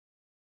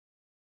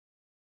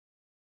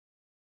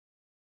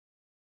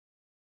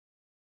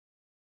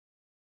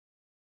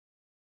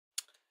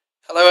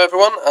Hello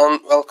everyone and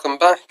welcome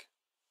back.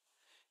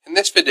 In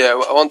this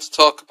video I want to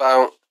talk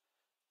about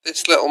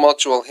this little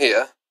module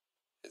here.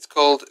 It's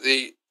called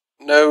the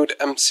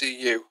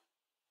NodeMCU.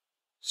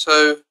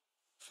 So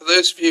for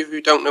those of you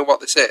who don't know what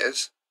this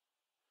is,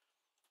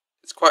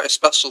 it's quite a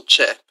special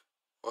chip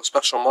or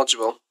special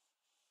module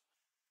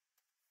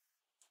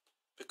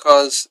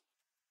because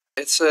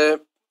it's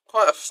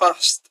quite a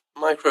fast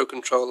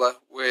microcontroller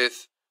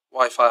with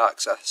Wi-Fi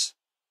access.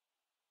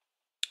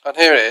 And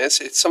here it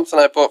is. It's something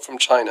I bought from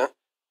China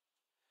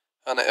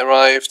and it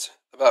arrived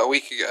about a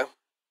week ago.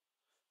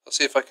 I'll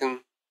see if I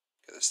can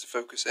get this to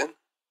focus in.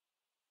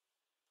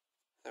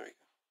 There we go.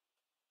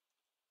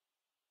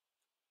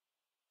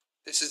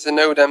 This is the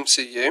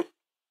NodeMCU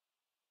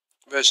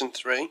version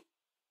 3.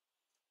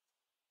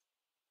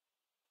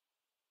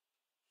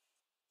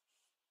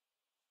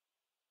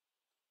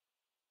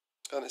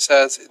 And it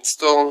says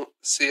install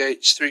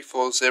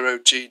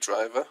CH340G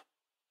driver.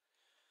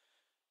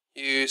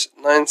 Use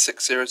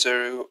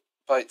 9600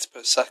 bytes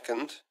per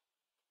second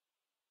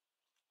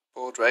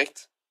baud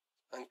rate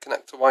and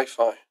connect to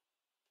Wi-Fi.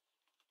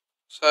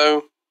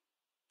 So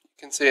you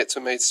can see it's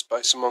made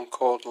by someone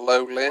called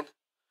Lolin.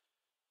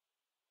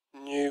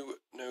 New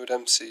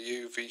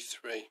NodeMCU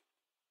v3.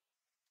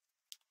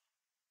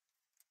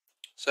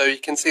 So you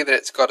can see that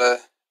it's got a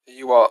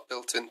UART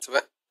built into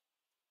it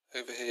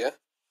over here.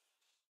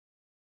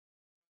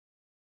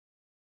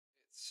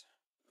 It's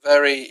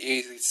very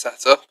easy to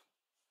set up.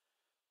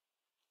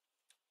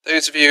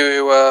 Those of you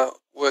who are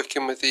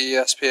working with the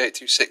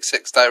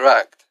ESP8266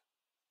 Direct,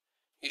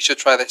 you should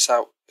try this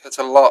out. It's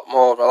a lot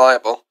more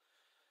reliable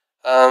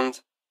and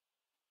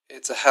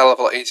it's a hell of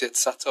a lot easier to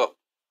set up.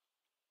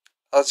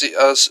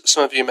 As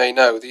some of you may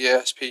know, the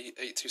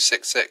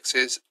ESP8266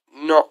 is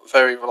not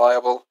very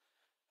reliable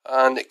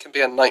and it can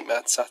be a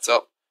nightmare to set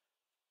up.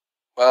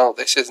 Well,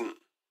 this isn't.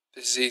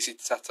 This is easy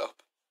to set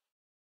up.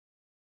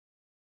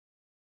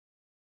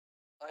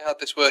 I had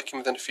this working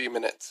within a few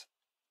minutes.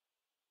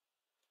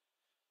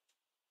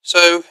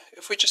 So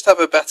if we just have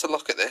a better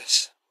look at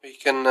this, we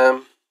can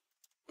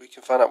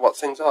find out what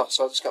things are.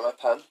 So I'll just get my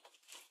pen.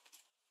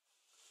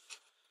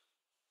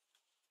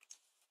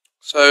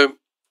 So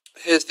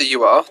here's the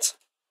UART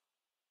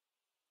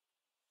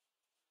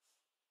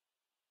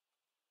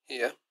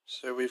here.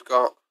 So we've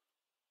got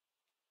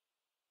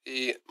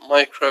the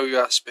micro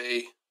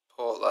USB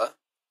port there.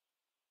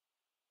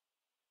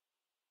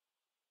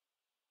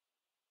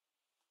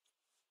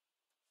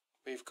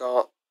 We've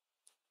got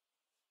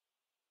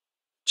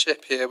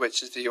chip here,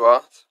 which is the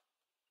UART,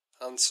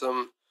 and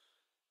some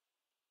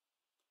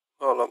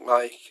what look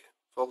like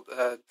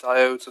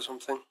diodes or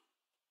something.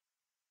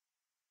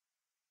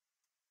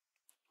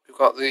 We've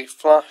got the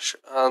flash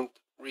and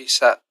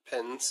reset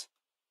pins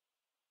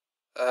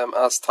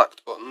as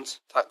tact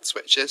buttons, tact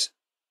switches,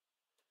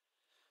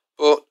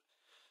 but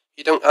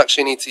you don't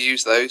actually need to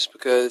use those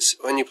because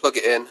when you plug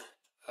it in,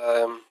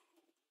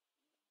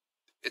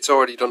 it's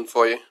already done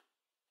for you.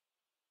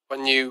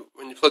 When you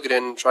plug it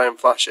in and try and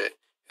flash it,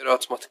 it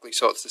automatically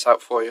sorts this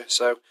out for you.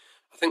 So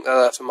I think they're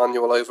there for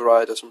manual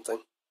override or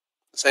something.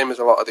 The same as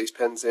a lot of these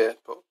pins here,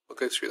 but we'll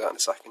go through that in a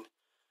second.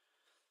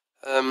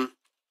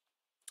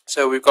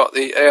 So we've got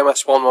the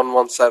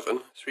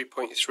AMS1117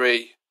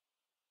 3.3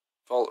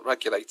 volt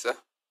regulator,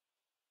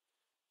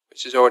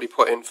 which is already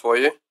put in for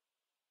you.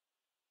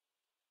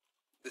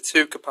 The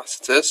two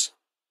capacitors,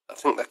 I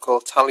think they're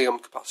called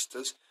thallium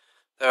capacitors,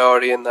 they're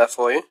already in there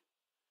for you.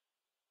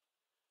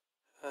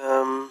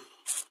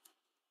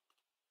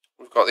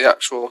 We've got the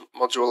actual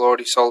module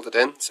already soldered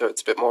in, so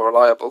it's a bit more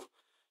reliable.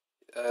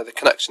 The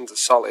connections are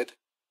solid,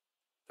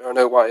 there are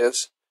no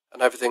wires,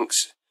 and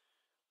everything's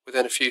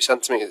within a few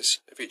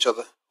centimetres of each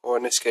other, or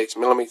in this case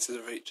millimetres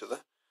of each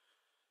other.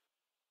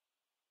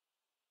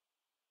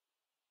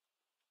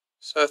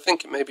 So I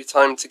think it may be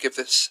time to give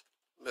this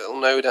little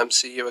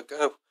NodeMCU a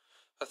go.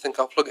 I think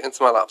I'll plug it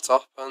into my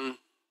laptop and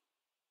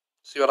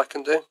see what I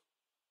can do.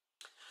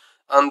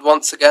 And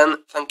once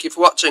again, thank you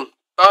for watching.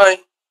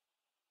 Bye!